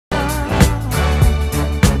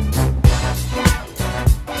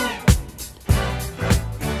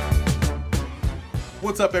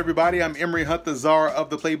what's up everybody? I'm Emery Hunt, the czar of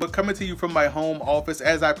the playbook, coming to you from my home office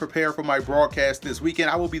as I prepare for my broadcast this weekend.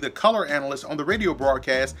 I will be the color analyst on the radio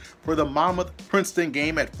broadcast for the Monmouth Princeton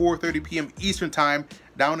game at 4:30 p.m. Eastern Time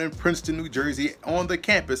down in Princeton, New Jersey on the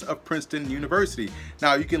campus of Princeton University.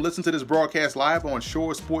 Now you can listen to this broadcast live on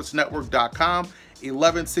shoresportsnetwork.com,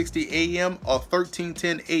 1160 a.m. or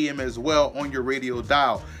 1310 a.m. as well on your radio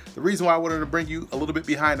dial. The reason why I wanted to bring you a little bit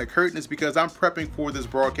behind the curtain is because I'm prepping for this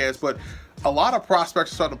broadcast, but a lot of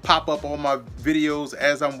prospects are starting to pop up on my videos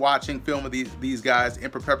as I'm watching film of these guys in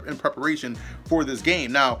preparation for this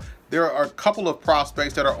game. Now, there are a couple of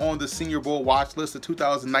prospects that are on the Senior Bowl watch list, the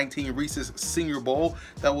 2019 Reese's Senior Bowl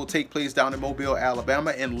that will take place down in Mobile,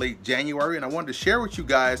 Alabama in late January. And I wanted to share with you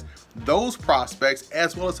guys those prospects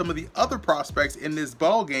as well as some of the other prospects in this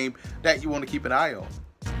ball game that you want to keep an eye on.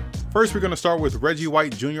 First, we're going to start with Reggie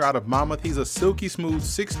White Jr. out of Monmouth. He's a silky smooth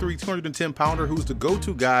 6'3", 210-pounder who's the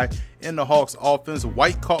go-to guy in the Hawks offense.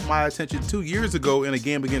 White caught my attention 2 years ago in a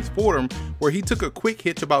game against Fordham where he took a quick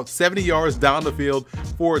hitch about 70 yards down the field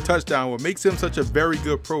for a touchdown. What makes him such a very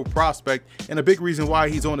good pro prospect, and a big reason why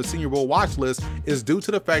he's on the Senior Bowl watch list, is due to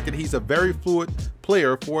the fact that he's a very fluid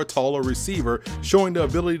player for a taller receiver, showing the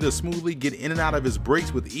ability to smoothly get in and out of his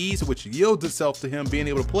breaks with ease, which yields itself to him being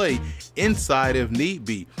able to play inside if need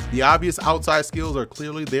be. The obvious outside skills are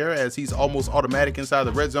clearly there as he's almost automatic inside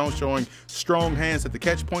the red zone, showing strong hands at the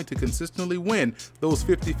catch point to consistently win those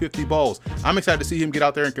 50-50 balls. I'm excited to see him get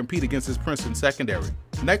out there and compete against his Princeton secondary.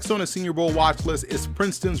 Next on the Senior Bowl watch list is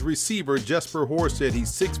Princeton's receiver Jesper Horsted.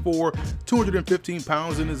 He's 6'4", 215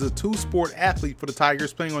 pounds and is a two-sport athlete for the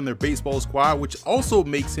Tigers, playing on their baseball squad, which also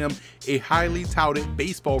makes him a highly touted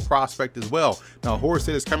baseball prospect as well. Now,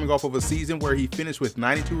 Horsted is coming off of a season where he finished with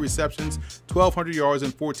 92 receptions, 1,200 yards,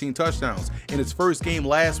 and 14 touchdowns. In his first game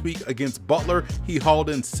last week against Butler, he hauled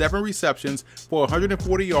in 7 receptions for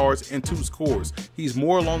 140 yards and 2 scores. He's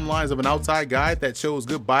more along the lines of an outside guy that shows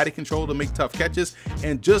good body control to make tough catches,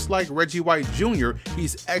 and just like Reggie White Jr.,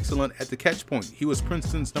 he's excellent at the catch point. He was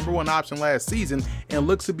Princeton's #1 option last season and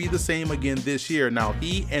looks to be the same again this year. Now,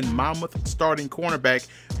 he and Monmouth starting cornerback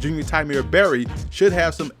Junior Tymer Berry should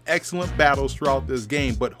have some excellent battles throughout this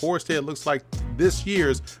game, but Horsted looks like this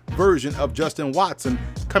year's version of Justin Watson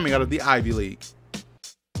coming out of the Ivy League.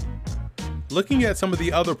 Looking at some of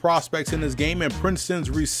the other prospects in this game, and Princeton's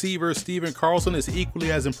receiver Stephen Carlson is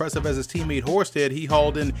equally as impressive as his teammate Horsted. He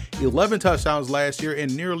hauled in 11 touchdowns last year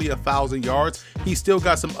and nearly 1,000 yards. He's still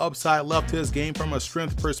got some upside left to his game from a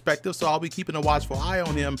strength perspective, so I'll be keeping a watchful eye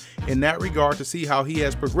on him in that regard to see how he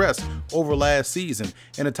has progressed over last season.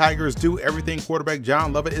 And the Tigers do everything quarterback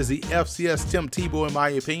John Lovett is the FCS Tim Tebow in my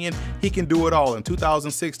opinion. He can do it all. In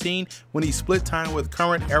 2016, when he split time with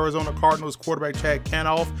current Arizona Cardinals quarterback Chad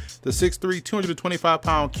Canoff, the 6'3",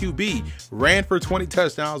 225-pound QB ran for 20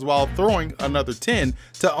 touchdowns while throwing another 10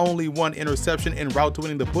 to only 1 interception en route to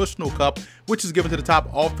winning the Bushnell Cup, which is given to the top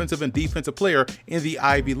offensive and defensive player in the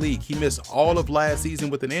Ivy League. He missed all of last season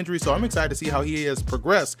with an injury, so I'm excited to see how he has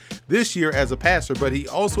progressed this year as a passer, but he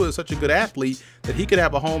also is such a good athlete that he could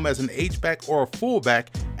have a home as an H-back or a fullback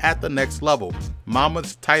at the next level.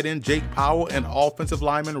 Monmouth's tight end Jake Powell and offensive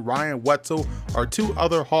lineman Ryan Wetzel are 2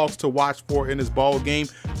 other Hawks to watch for in this ball game.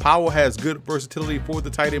 Powell has good versatility for the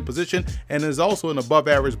tight end position and is also an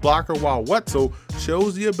above-average blocker, while Wetzel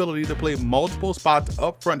shows the ability to play multiple spots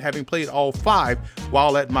up front, having played all 5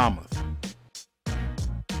 while at Monmouth.